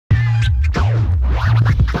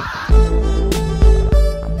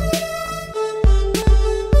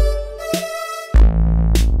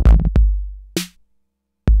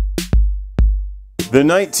The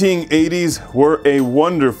 1980s were a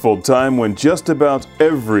wonderful time when just about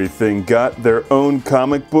everything got their own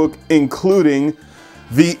comic book, including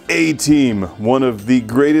the A-Team, one of the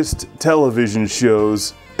greatest television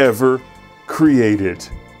shows ever created.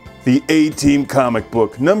 The A-Team comic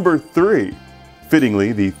book number 3,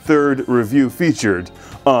 fittingly the third review featured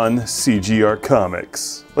on CGR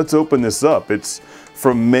Comics. Let's open this up. It's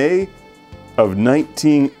from May of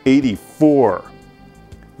 1984.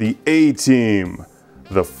 The A-Team,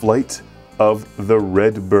 The Flight of the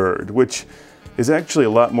REDBIRD, which is actually a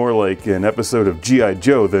lot more like an episode of G.I.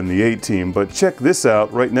 Joe than the A-Team, but check this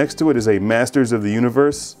out. Right next to it is a Masters of the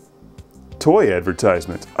Universe toy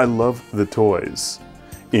advertisement. I love the toys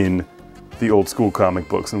in the old school comic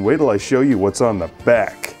books, and wait till I show you what's on the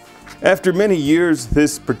back. After many years,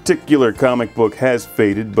 this particular comic book has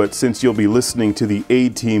faded, but since you'll be listening to the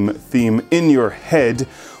A-Team theme in your head,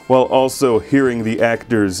 while also hearing the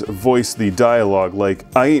actors voice the dialogue like,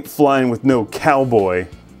 "I ain't flying with no cowboy,"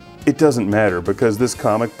 it doesn't matter because this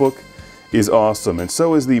comic book is awesome, and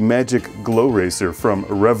so is the Magic Glow Racer from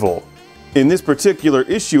Revell. In this particular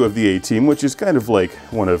issue of the A-Team, which is kind of like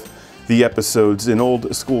one of the episodes, an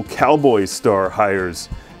old school cowboy star hires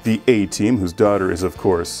the A-Team, whose daughter is, of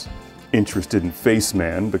course, interested in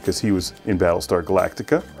Faceman because he was in Battlestar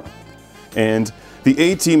Galactica. And the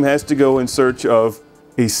A-Team has to go in search of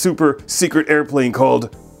a super secret airplane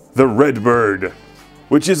called the REDBIRD,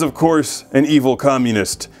 which is, of course, an evil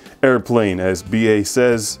communist airplane, as B.A.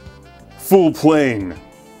 says, full plane.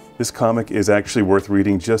 This comic is actually worth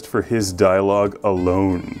reading just for his dialogue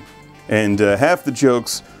alone. And half the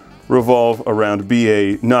jokes revolve around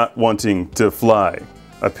B.A. not wanting to fly.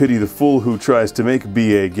 I pity the fool who tries to make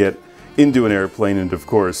B.A. get into an airplane, and of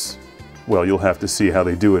course, well, you'll have to see how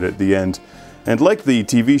they do it at the end. And like the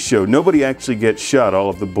TV show, nobody actually gets shot.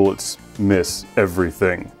 All of the bullets miss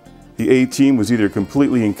everything. The A-Team was either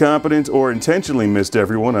completely incompetent or intentionally missed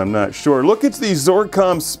everyone, I'm not sure. Look, it's the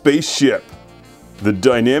Zorcom spaceship. The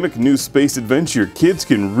dynamic new space adventure kids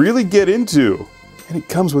can really get into. And it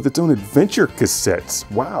comes with its own adventure cassettes.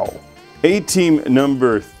 Wow. A-Team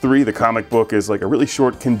number 3, the comic book, is like a really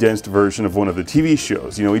short, condensed version of one of the TV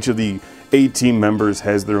shows. You know, each of the A-Team members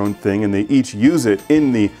has their own thing, and they each use it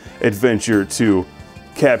in the adventure to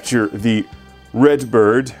capture the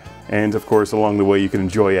REDBIRD. And of course, along the way, you can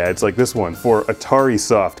enjoy ads like this one for Atari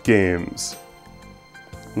Soft games,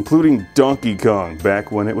 including Donkey Kong,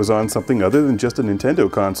 back when it was on something other than just a Nintendo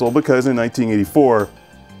console, because in 1984,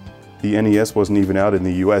 the NES wasn't even out in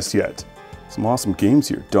the US yet. Some awesome games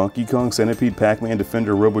here. Donkey Kong, Centipede, Pac-Man,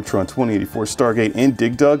 Defender, Robotron, 2084, Stargate, and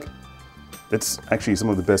Dig Dug. It's actually some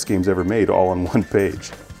of the best games ever made, all on one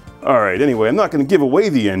page. Alright, anyway, I'm not going to give away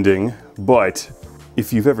the ending, but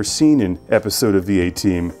if you've ever seen an episode of the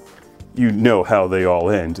A-Team, you know how they all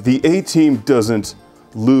end. The A-Team doesn't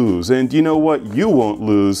lose, and you know what? You won't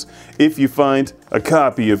lose if you find a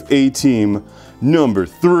copy of A-Team number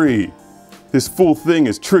 3. This full thing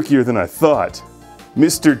is trickier than I thought.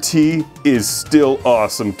 Mr. T is still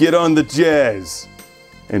awesome. Get on the jazz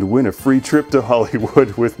and win a free trip to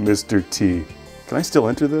Hollywood with Mr. T. Can I still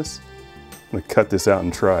enter this? I'm gonna cut this out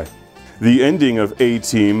and try. The ending of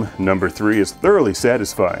A-Team number 3 is thoroughly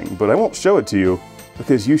satisfying, but I won't show it to you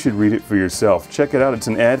because you should read it for yourself. Check it out. It's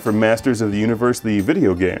an ad for Masters of the Universe, the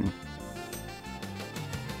video game.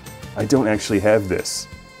 I don't actually have this,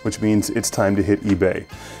 which means it's time to hit eBay.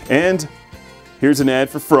 And here's an ad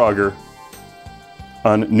for Frogger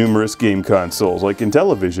on numerous game consoles, like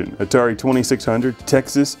Intellivision, Atari 2600,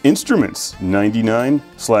 Texas Instruments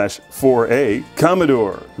 99/4A,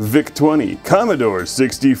 Commodore VIC-20, Commodore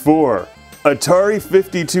 64, Atari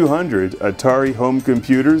 5200, Atari home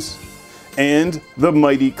computers, and the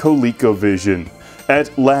mighty ColecoVision.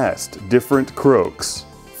 At last, different croaks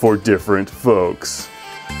for different folks.